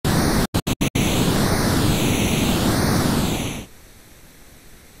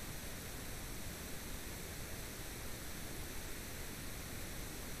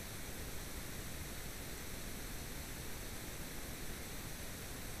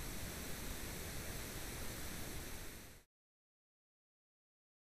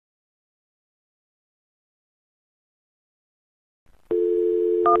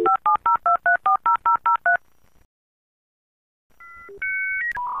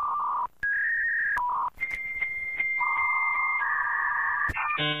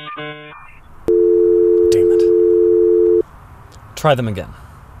Damn it. Try them again.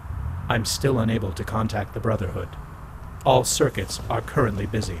 I'm still unable to contact the Brotherhood. All circuits are currently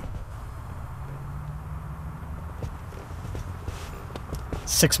busy.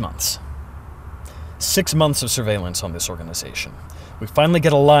 6 months. 6 months of surveillance on this organization. We finally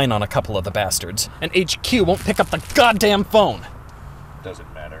get a line on a couple of the bastards, and HQ won't pick up the goddamn phone.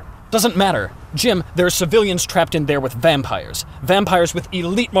 Doesn't matter. Doesn't matter. Jim, there are civilians trapped in there with vampires. Vampires with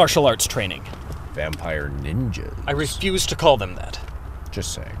elite martial arts training. Vampire ninjas. I refuse to call them that.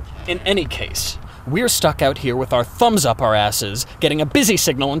 Just saying. In any case, we're stuck out here with our thumbs up our asses, getting a busy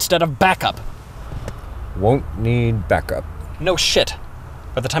signal instead of backup. Won't need backup. No shit.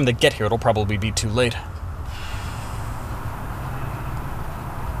 By the time they get here, it'll probably be too late.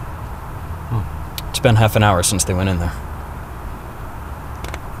 It's been half an hour since they went in there.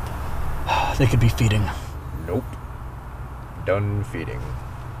 They could be feeding. Nope. Done feeding.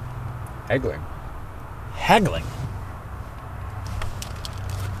 Haggling. Haggling?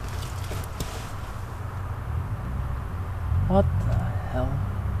 What the hell?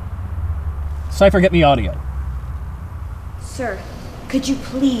 Cypher, get me audio. Sir, could you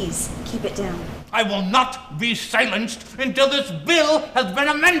please keep it down? I will not be silenced until this bill has been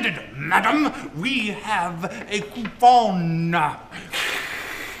amended, madam. We have a coupon.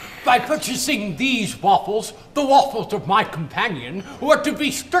 By purchasing these waffles, the waffles of my companion were to be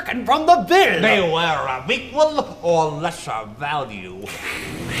stricken from the bill. They were of equal or lesser value.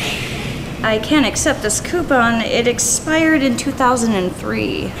 I can't accept this coupon. It expired in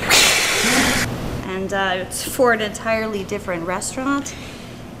 2003. And it's for an entirely different restaurant.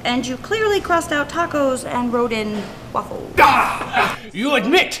 And you clearly crossed out tacos and wrote in waffles. Ah! You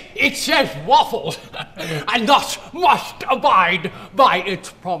admit it says waffles, and thus must abide by its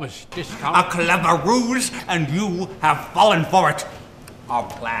promised discount. A clever ruse, and you have fallen for it. Our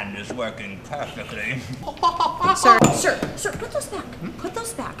plan is working perfectly. Sir, put those back. Put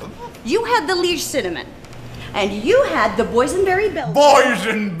those back. You had the liege cinnamon, and you had the boysenberry bell.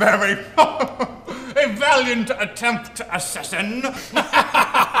 Boysenberry! A valiant attempt, assassin.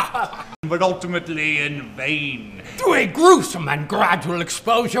 But ultimately in vain. Through a gruesome and gradual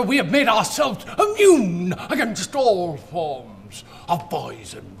exposure, we have made ourselves immune against all forms of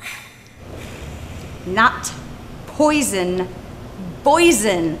poison. Not poison.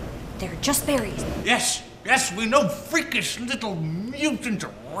 Poison. They're just berries. Yes, we know freakish little mutant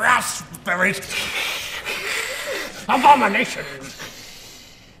raspberries. Abominations.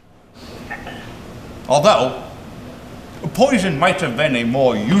 Although, poison might have been a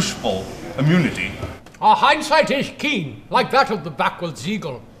more useful immunity. Our hindsight is keen, like that of the backwoods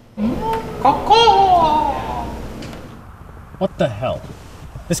eagle. What the hell?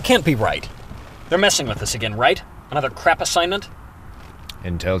 This can't be right. They're messing with us again, right? Another crap assignment?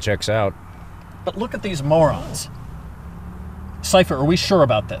 Intel checks out. But look at these morons. Cypher, are we sure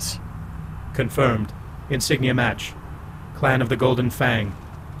about this? Confirmed. Insignia match. Clan of the Golden Fang.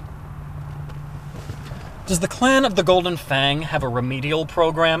 Does the Clan of the Golden Fang have a remedial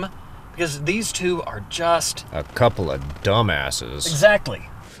program? Because these two are just... A couple of dumbasses. Exactly.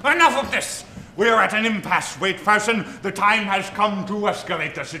 Enough of this! We're at an impasse, Wait Person. The time has come to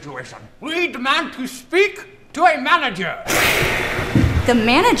escalate the situation. We demand to speak to a manager. The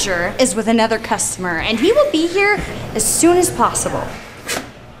manager is with another customer, and he will be here as soon as possible.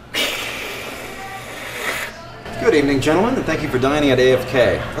 Good evening, gentlemen, and thank you for dining at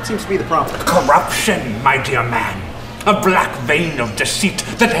AFK. What seems to be the problem? Corruption, my dear man. A black vein of deceit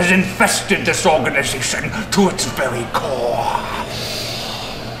that has infested this organization to its very core.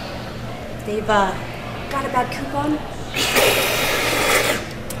 They've, got a bad coupon?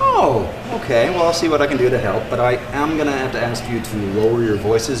 Oh, okay. Well, I'll see what I can do to help, but I am gonna have to ask you to lower your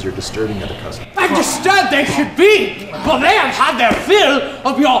voices. You're disturbing other customers. Understood they should be, for they have had their fill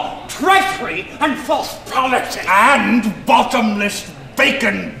of your treachery and false promises. And bottomless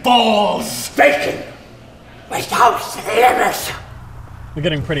bacon balls. Bacon without limit. We're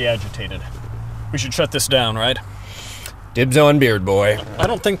getting pretty agitated. We should shut this down, right? Dibs on Beard Boy. I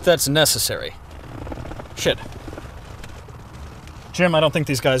don't think that's necessary. Shit. Jim, I don't think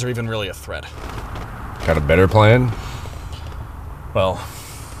these guys are even really a threat. Got a better plan? Well,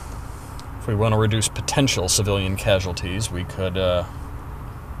 if we want to reduce potential civilian casualties, we could, No,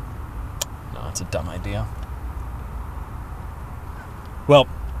 it's a dumb idea. Well,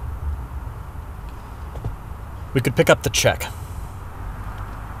 we could pick up the check.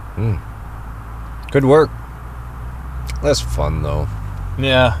 Good work. Less fun, though.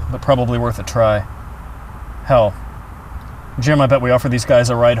 Yeah, but probably worth a try. Hell, Jim, I bet we offer these guys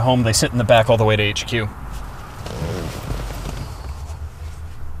a ride home. They sit in the back all the way to HQ.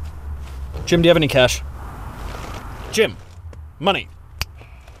 Jim, do you have any cash? Jim, money.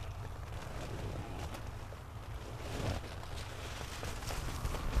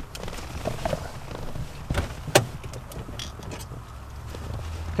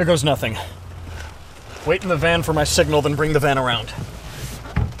 Here goes nothing. Wait in the van for my signal, then bring the van around.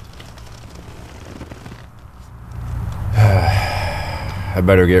 I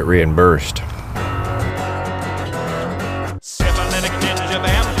better get reimbursed. Syphilitic Ninja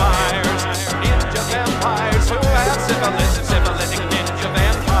Vampires. Ninja Vampires who have syphilis. Syphilitic Ninja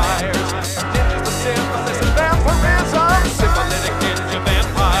Vampires. Ninjas the syphilis and vampirism. Syphilitic Ninja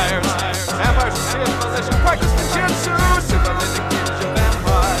Vampires. Vampires with syphilis who practice ninjutsu. Syphilitic Ninja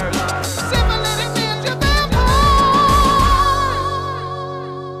Vampires. Syphilitic Ninja Vampires.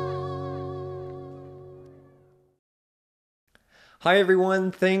 Hi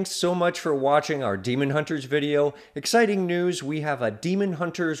everyone, thanks so much for watching our Demon Hunters video. Exciting news, we have a Demon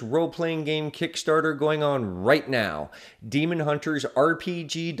Hunters role-playing game Kickstarter going on right now.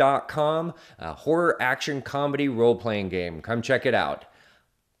 DemonHuntersRPG.com, a horror action comedy role-playing game. Come check it out.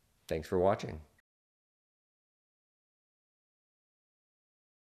 Thanks for watching.